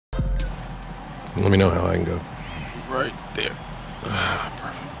Let me know how I can go. Right there.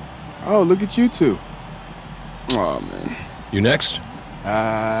 Perfect. Oh, look at you two. Oh, man. You next?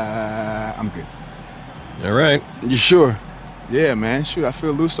 I'm good. All right. You sure? Yeah, man. Shoot, I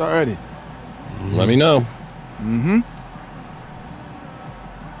feel loose already. Let me know. Mm-hmm.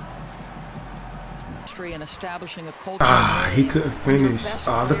 And establishing a culture. He couldn't finish.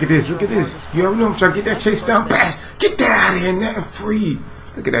 Look at this. Look at this. You already know I'm trying to get that chase down pass. Get that out of here. Nothing free.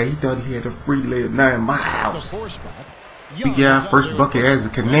 Look at that. He thought he had a free lay of 9 in my house. Yeah, first bucket as a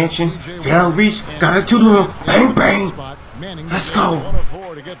connection. Foul reach. Got it to him. Bang, bang. Let's go.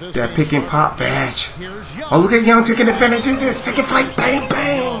 That pick and pop badge. Oh, look at Young taking advantage of this. Taking flight. Bang,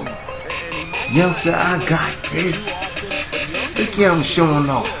 bang. Young said, I got this. Look at him showing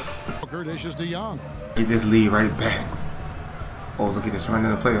off. Get this lead right back. Oh, look at this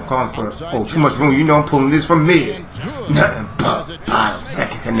running the play. I'm calling for it. Oh, too much room. You know I'm pulling this from mid. Nothing but bottom.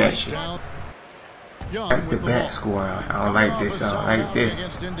 Second connection. Back to back score. I don't like this. I don't like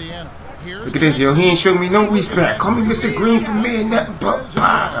this. Look at this, yo. He ain't showing me no respect. Call me Mr. Green from mid. Nothing but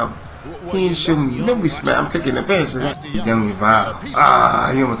bottom. He ain't showing me no respect. I'm taking advantage of that. Young revive. He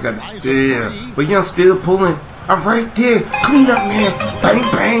almost got the steal. But Young still pulling. I'm right there. Clean up, man.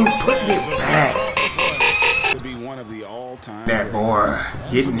 Bang, bang. Putting it back. That boy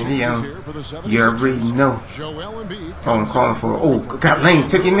getting it in. You already know. Oh, I'm calling for. Oh, got Lane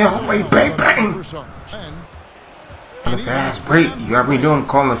taking it away. Bang, bang. On a fast break. You already know I'm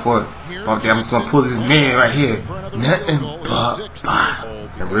calling for it. Okay, I'm just going to pull this man right here. Nothing but bottom.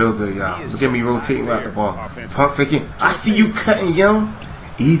 Real good, y'all. Look at me rotating out the ball. Pump faking. I see you cutting, Young.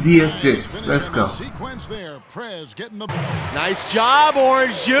 Easy assist. Let's go. Nice job,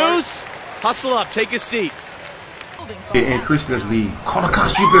 Orange Juice. Hustle up. Take a seat. It increased the lead. Call the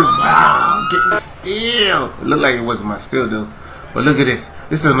cost, you been wow. Getting the steal. It looked like it wasn't my steal though. But look at this.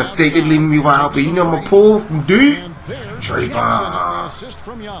 This is a mistake that leaving me wild. But you know I'm gonna pull from deep. Trayvon.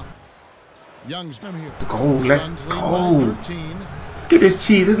 Let's go. Let's go. Get this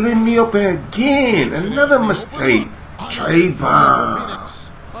cheese. It's leaving me open again. Another mistake. Trayvon.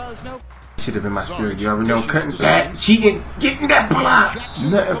 Should have been my steal. You already know. Cutting back. Cheating. Getting that block.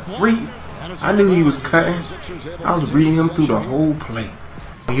 Nothing free. I knew he was cutting. I was reading him through the whole play.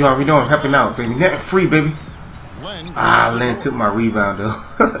 You already know I'm helping out, baby. Nothing free, baby. Len took my rebound, though.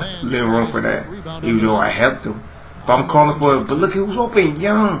 Little room for that. Even though I helped him. But I'm calling for it. But look who's open.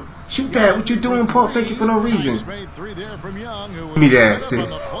 Young. Shoot that. What you doing, Paul? Thank you for no reason. Give me that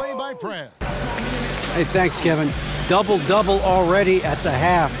assist. Hey, thanks, Kevin. Double-double already at the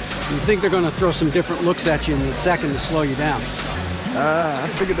half. You think they're going to throw some different looks at you in the second to slow you down? I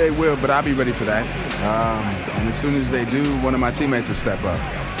figured they will, but I'll be ready for that. And as soon as they do, one of my teammates will step up.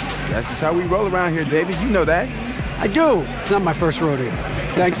 That's just how we roll around here, David. You know that. I do. It's not my first rodeo.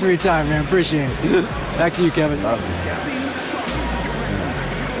 Thanks for your time, man. Appreciate it. Back to you, Kevin. Love this guy.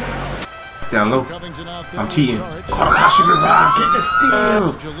 Down low. I'm cheating. Call the cost, you been wild. Getting the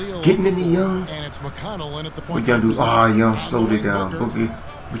steal. Getting in the Young. What y'all do? Oh, Young slowed it down. Boogie.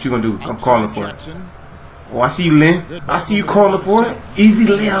 What you gonna do? I'm calling for it. Oh, I see you, Lynn. I see you calling for it. Easy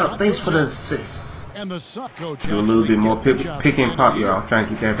layup. Thanks for the assist. Do a little bit more pick and pop, y'all. I'm trying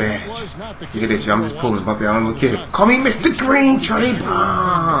to get that badge. Look at this, y'all. I'm just pulling. Bumpy. I don't know kid. Call me Mr. Green.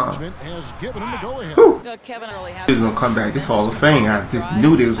 Trayvon. He was gonna come back. This Hall of Fame. I just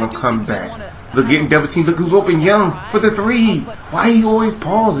knew they was gonna come back. Look, getting double team. Look who's open. Young for the three. Why he always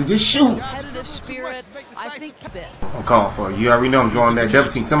pausing? Just shoot. I'm calling for it. You already know I'm drawing that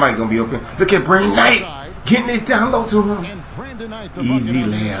double team. Somebody gonna be open. Look at Brain Knight. Getting it down low to him. Easy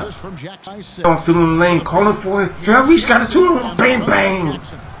layup. Going through the lane, calling for it. Fair reach, got it to him. Bang, bang.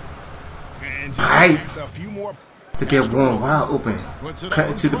 Alright. To get one wide open.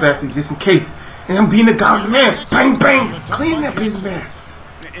 Cutting to the basket just in case. And I'm being a garbage man. Bang, bang. Clean up his mess.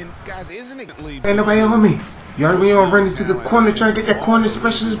 Ain't nobody on me. You already know I'm running to the corner trying to get that corner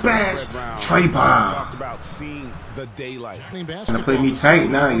specialist badge. Trayvon. Gonna play me tight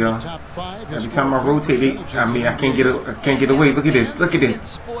now, y'all. Every time I rotate it, I can't get away. Look at this. Look at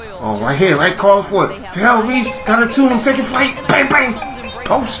this. Oh, right here, right call for it. Foul reach, got it to him, taking flight. Bang, bang.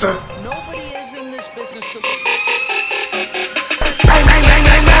 Poster. Bang, bang, bang,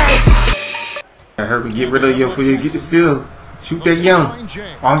 bang, bang. I heard we get rid of you before you get the steal. Shoot that Young.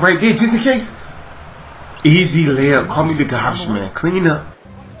 Oh, I'm right there, just in case. Easy layup. Call me the garbage man. Clean up.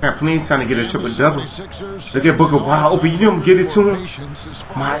 Got plenty of time to get a triple-double. Look at Booker wide open. You know him. Get it to him.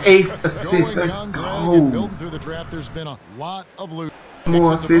 My 8th assist. Let's go.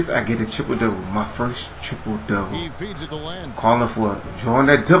 More assists, I get a triple-double. My first triple-double. Calling for drawing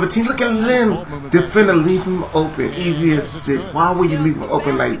that double team. Look at Lim. Defender, leave him open. Easy assist. Why would you leave him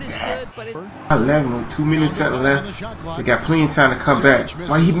open like that? 11 with 2 minutes left. They got plenty of time to come back.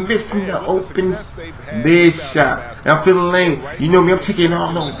 Why he missing the open mid shot? And I'm feeling lame. You know me, I'm taking it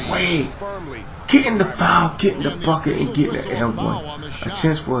all the way. Getting the foul, getting the bucket, and getting the L1. A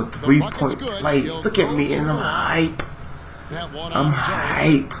chance for a 3-point play. Look at me, and I'm hype. I'm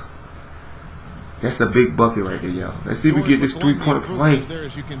hype. That's a big bucket right there, y'all. Let's see if we get this 3-point play.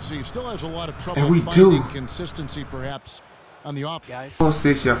 And we do. On the off, guys. 4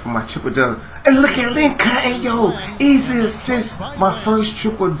 assists, y'all, for my triple double. And look at Lynn Cotton, yo. Easy assist. My first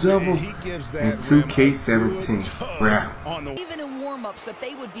triple double in 2K17. Wow. Even in warm-ups that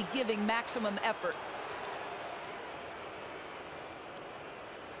they would be giving maximum effort.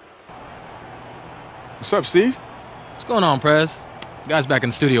 What's up, Steve? What's going on, Prez? Guys back in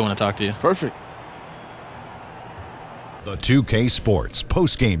the studio want to talk to you. Perfect. The 2K Sports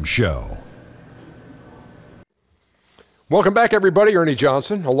postgame show. Welcome back, everybody. Ernie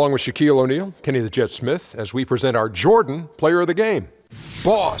Johnson, along with Shaquille O'Neal, Kenny the Jet Smith, as we present our Jordan Player of the Game,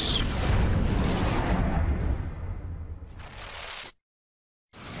 Boss.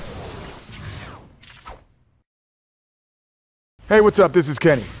 Hey, what's up? This is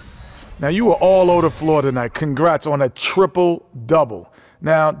Kenny. Now, you were all over the floor tonight. Congrats on a triple-double.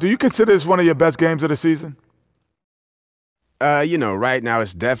 Now, do you consider this one of your best games of the season? You know, right now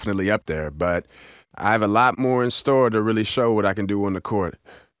it's definitely up there, but I have a lot more in store to really show what I can do on the court.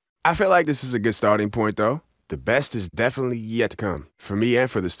 I feel like this is a good starting point, though. The best is definitely yet to come, for me and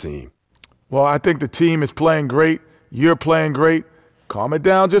for this team. Well, I think the team is playing great. You're playing great. Calm it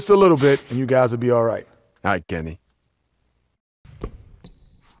down just a little bit, and you guys will be all right. All right, Kenny.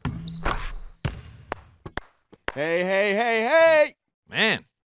 Hey. Man,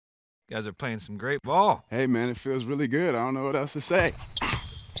 you guys are playing some great ball. Hey, man, it feels really good. I don't know what else to say.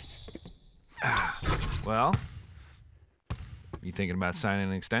 Well, you thinking about signing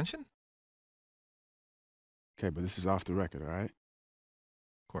an extension? Okay, but this is off the record, all right?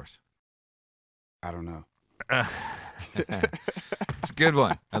 Of course. I don't know. It's a good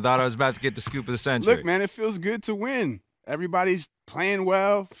one. I thought I was about to get the scoop of the century. Look, man, it feels good to win. Everybody's playing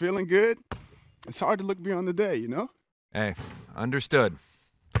well, feeling good. It's hard to look beyond the day, you know? Hey, understood.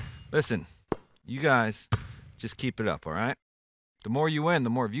 Listen, you guys just keep it up, all right? The more you win, the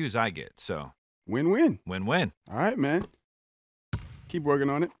more views I get, so. Win-win. Win-win. All right, man. Keep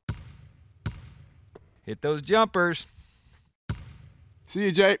working on it. Hit those jumpers. See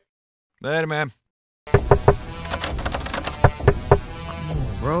you, Jay. Later, man.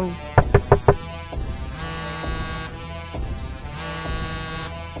 Bro.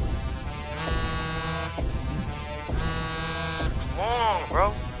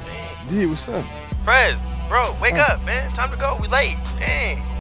 Bro. D, what's up? Prez, bro, wake up, man. It's time to go. We late. Dang.